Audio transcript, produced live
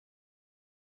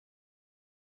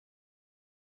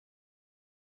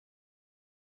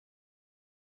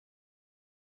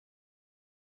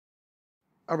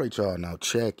All right, y'all, now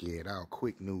check it out.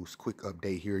 Quick news, quick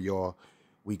update here, y'all.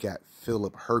 We got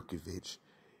Filip Hrgovic.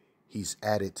 He's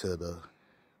added to the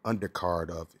undercard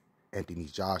of Anthony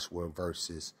Joshua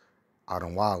versus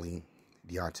Adam Wally.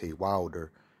 Deontay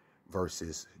Wilder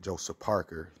versus Joseph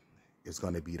Parker is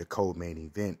going to be the co-main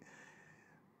event.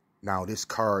 Now, this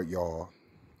card, y'all,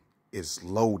 is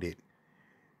loaded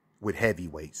with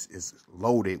heavyweights. It's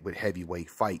loaded with heavyweight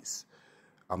fights.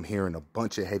 I'm hearing a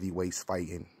bunch of heavyweights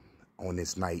fighting on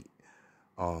this night,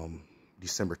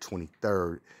 December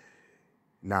 23rd.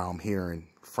 Now I'm hearing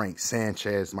Frank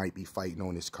Sanchez might be fighting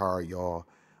on this card, y'all.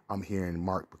 I'm hearing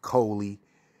Mark Piccoli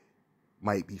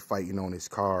might be fighting on this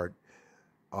card.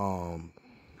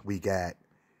 We got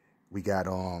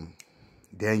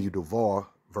Daniel Duval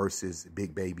versus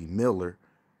Big Baby Miller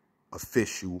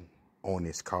official on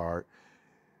this card.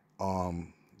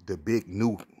 The big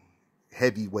new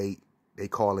heavyweight, they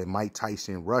call it Mike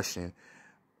Tyson Russian.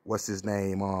 What's his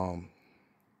name?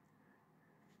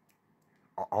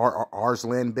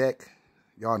 Arslanbek.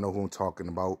 Y'all know who I'm talking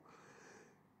about.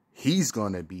 He's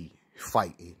going to be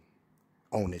fighting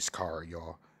on this card,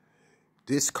 y'all.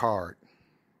 This card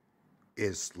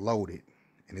is loaded,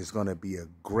 and it's going to be a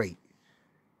great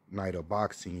night of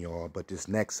boxing, y'all. But this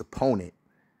next opponent,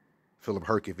 Filip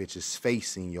Hrgovic, is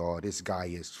facing, y'all. This guy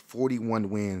is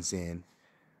 41 wins in.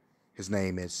 His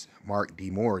name is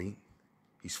Mori.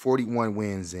 He's 41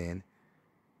 wins in,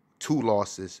 2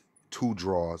 losses, 2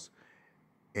 draws,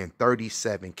 and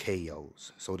 37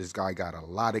 KOs. So this guy got a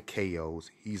lot of KOs.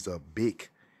 He's a big,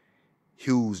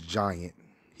 huge giant.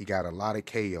 He got a lot of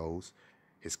KOs.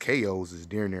 His KOs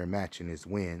is near matching his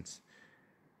wins.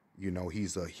 You know,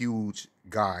 he's a huge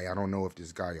guy. I don't know if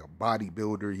this guy a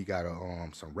bodybuilder. He got a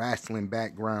some wrestling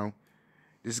background.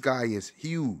 This guy is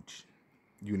huge,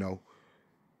 you know.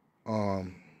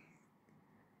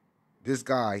 This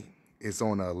guy is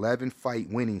on an 11-fight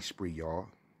winning spree, y'all.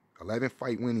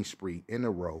 11-fight winning spree in a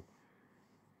row.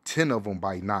 10 of them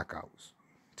by knockouts.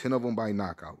 10 of them by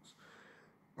knockouts.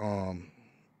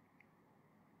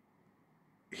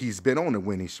 He's been on a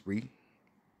winning spree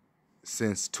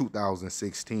since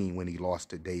 2016 when he lost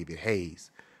to David Hayes.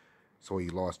 So he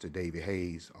lost to David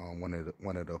Hayes, one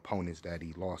of the opponents that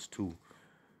he lost to.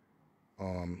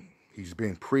 He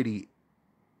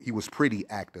was pretty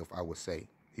active, I would say.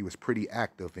 He was pretty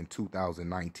active in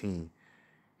 2019.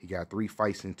 He got 3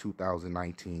 fights in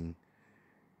 2019.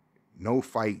 No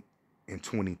fight in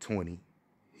 2020.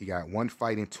 He got 1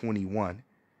 fight in 21.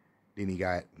 Then he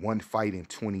got 1 fight in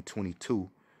 2022.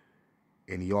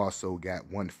 And he also got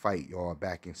 1 fight, y'all,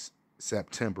 back in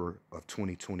September of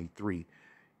 2023.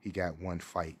 He got 1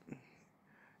 fight.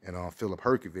 And Filip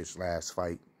Hrgovic's last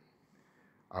fight,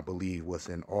 I believe, was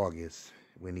in August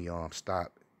when he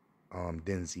stopped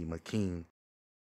Denzi McKean